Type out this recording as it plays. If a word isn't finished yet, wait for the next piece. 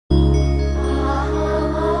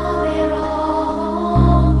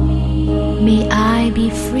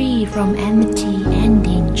from enmity and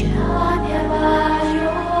danger.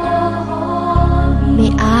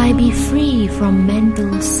 May I be free from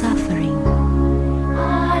mental suffering.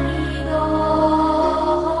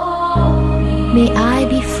 May I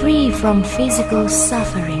be free from physical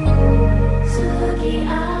suffering.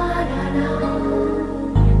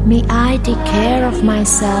 May I take care of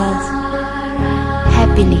myself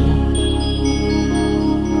happily.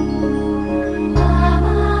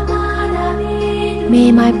 May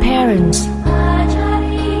my parents,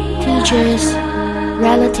 teachers,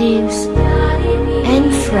 relatives,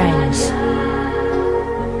 and friends,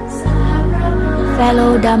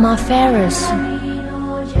 fellow Dhammafarers,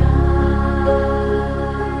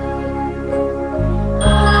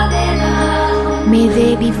 may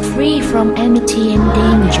they be free from enmity and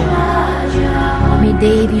danger. May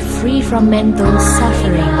they be free from mental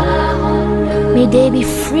suffering. May they be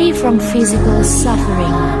free from physical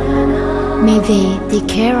suffering. May they take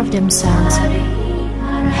care of themselves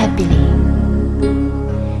happily.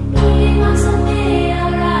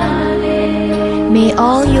 May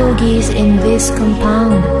all yogis in this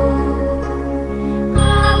compound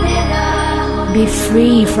be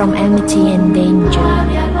free from enmity and danger.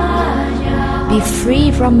 Be free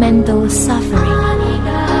from mental suffering.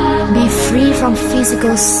 Be free from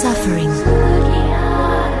physical suffering.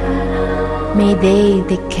 May they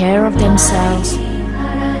take care of themselves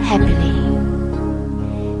happily.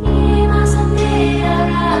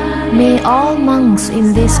 May all monks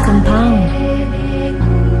in this compound,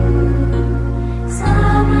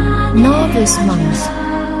 novice monks,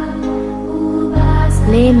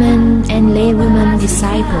 laymen and laywomen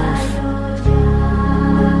disciples,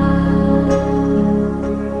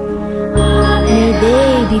 may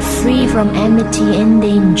they be free from enmity and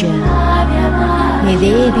danger. May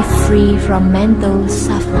they be free from mental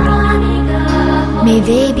suffering. May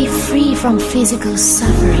they be free from physical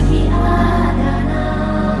suffering.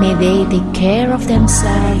 May they take care of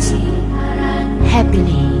themselves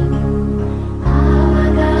happily.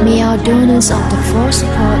 May our donors of the four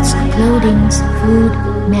supports, clothing, food,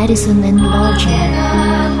 medicine, and lodging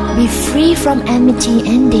be free from enmity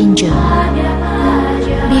and danger.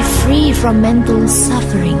 Be free from mental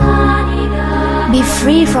suffering. Be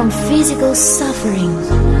free from physical suffering.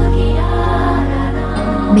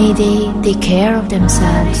 May they take care of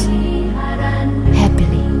themselves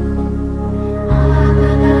happily.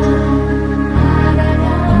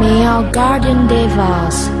 May our guardian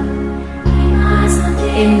devas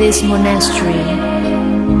in this monastery,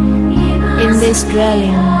 in this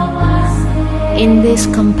dwelling, in this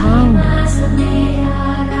compound,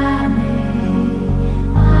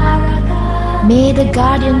 may the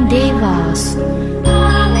guardian devas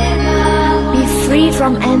be free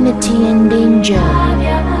from enmity and danger,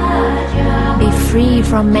 be free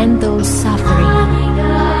from mental suffering,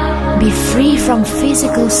 be free from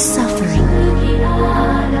physical suffering.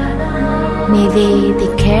 May they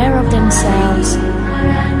take care of themselves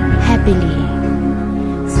happily.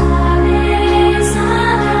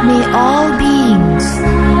 May all beings,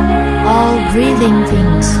 all breathing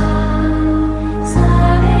things,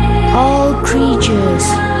 all creatures,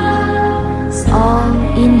 all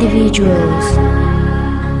individuals,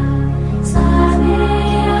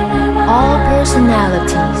 all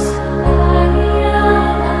personalities,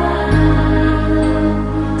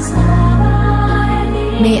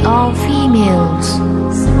 may all females,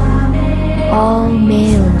 all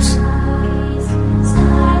males,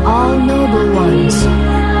 all noble ones,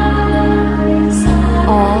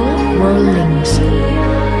 all worldlings,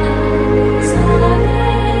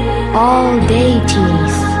 all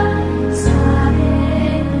deities,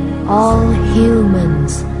 all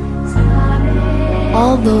humans,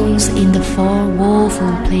 all those in the four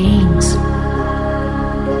woeful planes,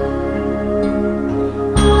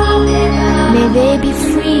 may they be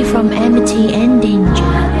free from enmity and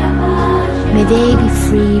danger. May they be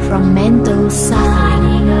free from mental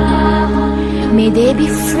suffering. May they be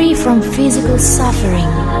free from physical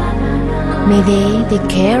suffering. May they take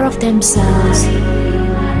care of themselves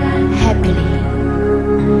happily.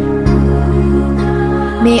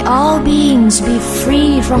 May all beings be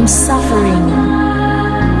free from suffering.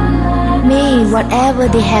 May whatever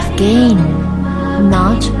they have gained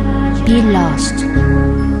not be lost.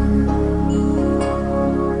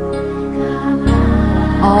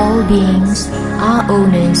 All beings are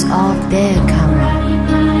owners of their karma.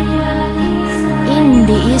 In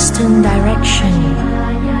the eastern direction,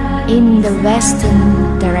 in the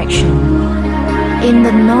western direction, in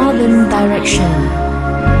the northern direction,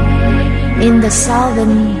 in the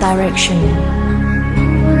southern direction,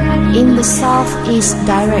 in the southeast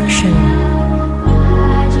direction,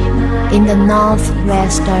 in the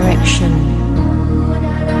northwest direction,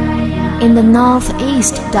 in the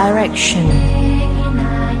northeast direction,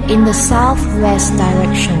 in the southwest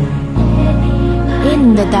direction,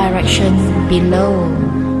 in the direction below,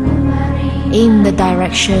 in the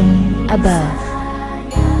direction above.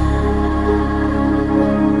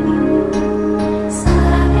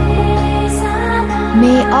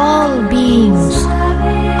 May all beings,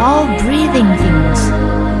 all breathing things,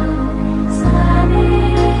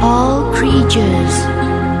 all creatures,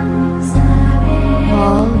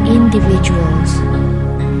 all individuals,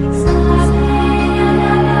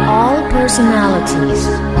 all personalities,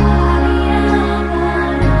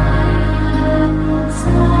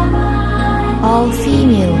 all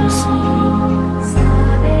females,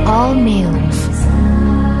 all males,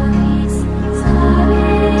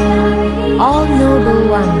 all noble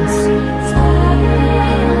ones,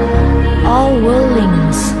 all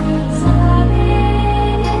worldlings,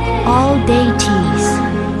 all deities,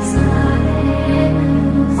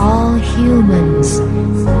 all humans,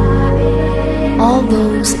 all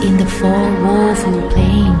those in the four woeful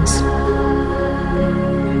planes.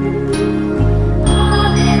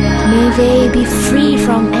 May they be free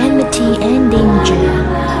from enmity and danger.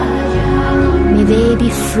 May they be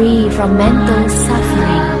free from mental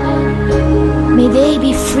suffering. May they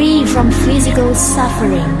be free from physical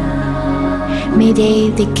suffering. May they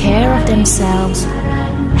take care of themselves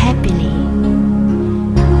happily.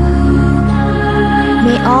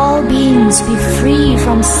 May all beings be free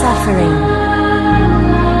from suffering.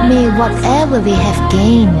 May whatever they have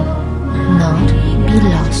gained not be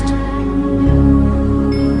lost.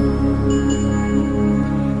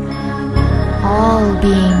 All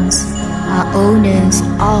beings are owners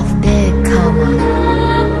of their karma.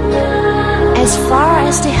 As far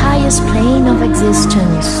as the highest plane of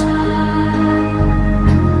existence,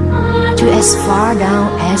 to as far down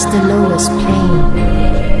as the lowest plane.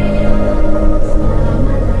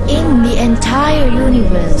 In the entire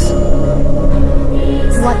universe,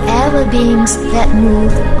 whatever beings that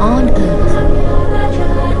move on earth,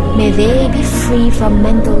 may they be free from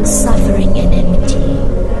mental suffering and enmity.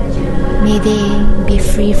 May they be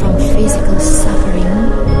free from physical suffering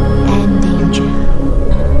and danger.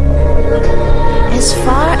 As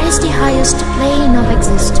far as the highest plane of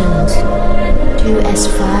existence, to as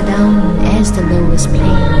far down as the lowest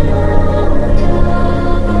plane.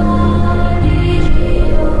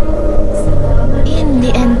 In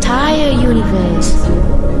the entire universe,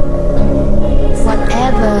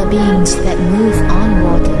 whatever beings that move on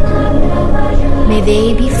water, may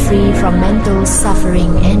they be free from mental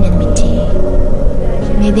suffering and enmity.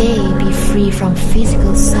 May they be free from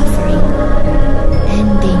physical suffering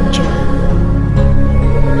and danger.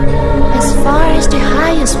 As far as the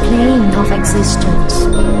highest plane of existence,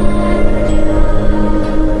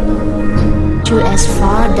 to as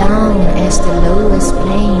far down as the lowest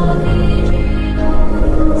plane.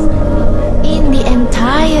 In the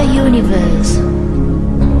entire universe,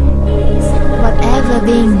 whatever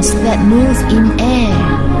beings that move in air,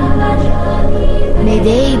 may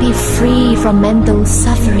they be free from mental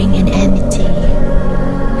suffering and enmity.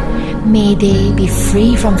 May they be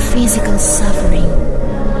free from physical suffering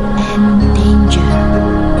and danger.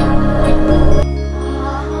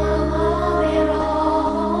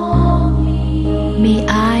 May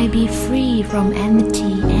I be free from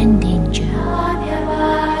enmity and danger.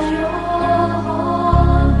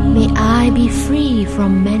 May I be free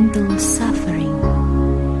from mental suffering.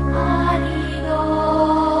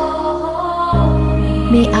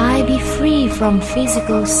 May I be free from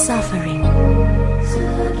physical suffering.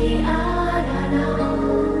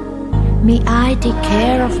 May I take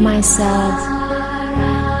care of myself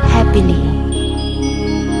happily.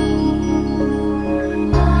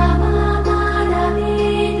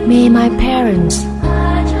 May my parents,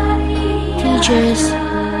 teachers,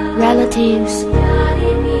 relatives,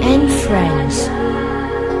 and friends,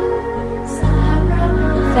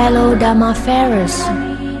 fellow Dhammafarers,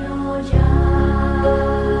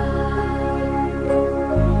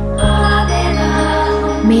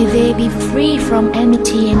 may they be free from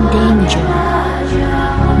enmity and danger.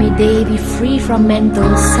 May they be free from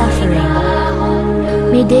mental suffering.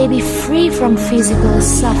 May they be free from physical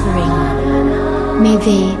suffering. May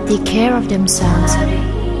they take care of themselves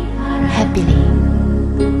happily.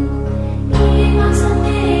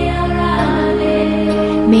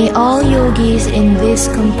 May all yogis in this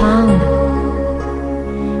compound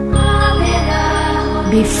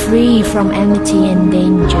be free from enmity and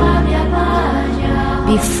danger.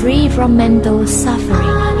 Be free from mental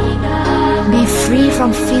suffering. Be free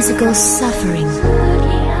from physical suffering.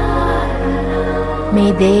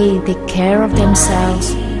 May they take care of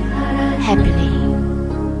themselves happily.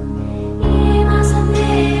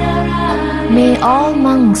 May all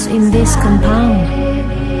monks in this compound,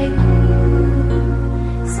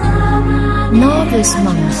 novice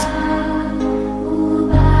monks,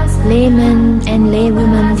 laymen and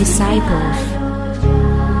laywomen disciples,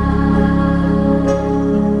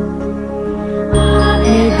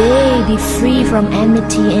 may they be free from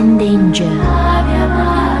enmity and danger.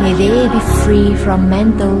 May they be free from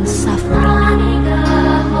mental suffering.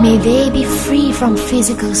 May they be free from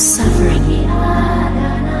physical suffering.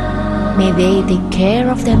 May they take care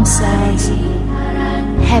of themselves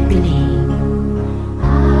happily.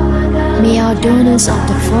 May our donors of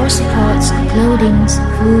the four supports, clothing,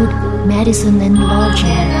 food, medicine and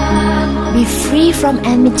lodging, be free from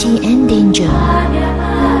enmity and danger.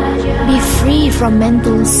 Be free from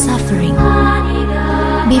mental suffering.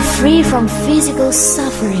 Be free from physical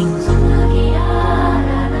suffering.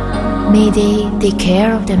 May they take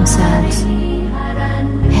care of themselves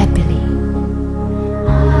happily.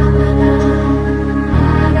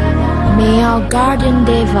 May our guardian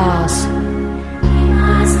devas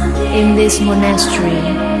in this monastery,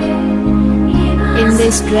 in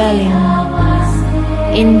this dwelling,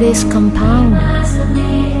 in this compound,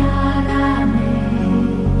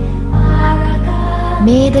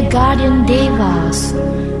 may the guardian devas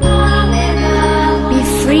be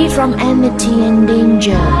free from enmity and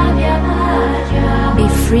danger, be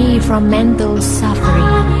free from mental suffering,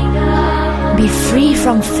 be free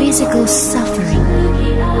from physical suffering.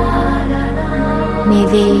 May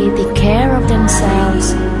they take care of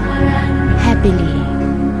themselves happily.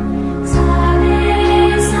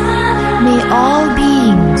 May all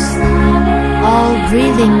beings, all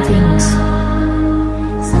breathing things,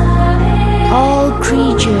 all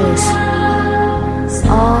creatures,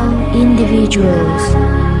 all individuals,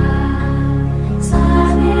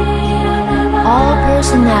 all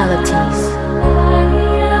personalities,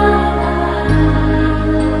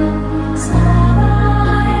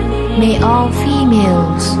 may all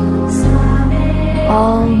females,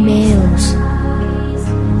 all males,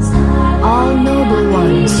 all noble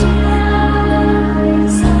ones,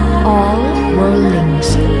 all worldlings,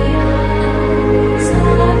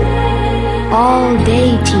 all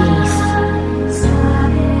deities,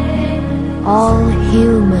 all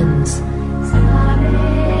humans,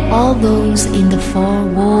 all those in the four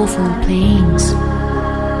woeful planes,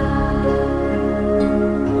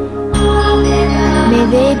 may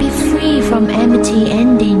they be free from enmity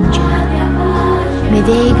and danger. May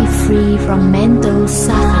they be free from mental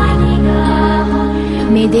suffering.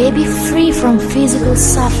 May they be free from physical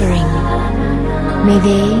suffering. May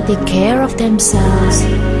they take care of themselves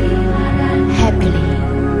happily.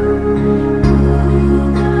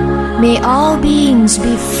 May all beings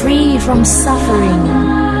be free from suffering.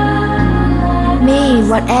 May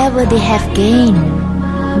whatever they have gained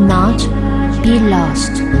not be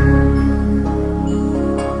lost.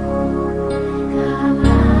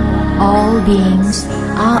 All beings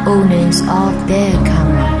are owners of their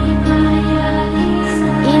karma.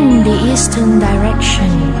 In the eastern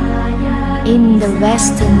direction, in the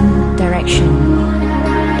western direction,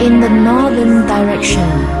 in the northern direction,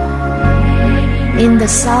 in the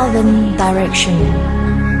southern direction,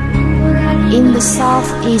 in the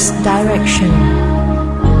southeast direction,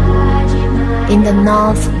 in the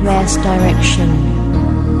northwest direction,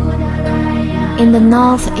 in the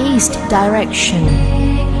northeast direction,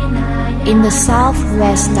 in the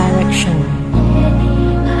southwest direction,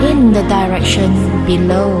 in the direction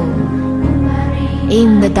below,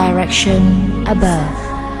 in the direction above.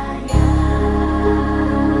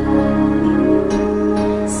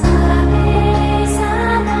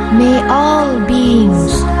 May all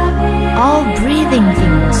beings, all breathing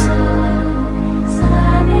things,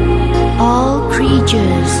 all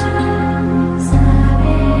creatures,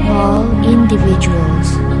 all individuals,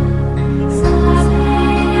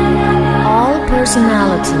 all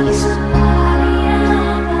personalities,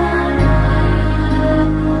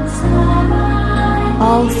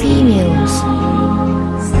 all females,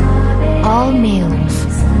 all males,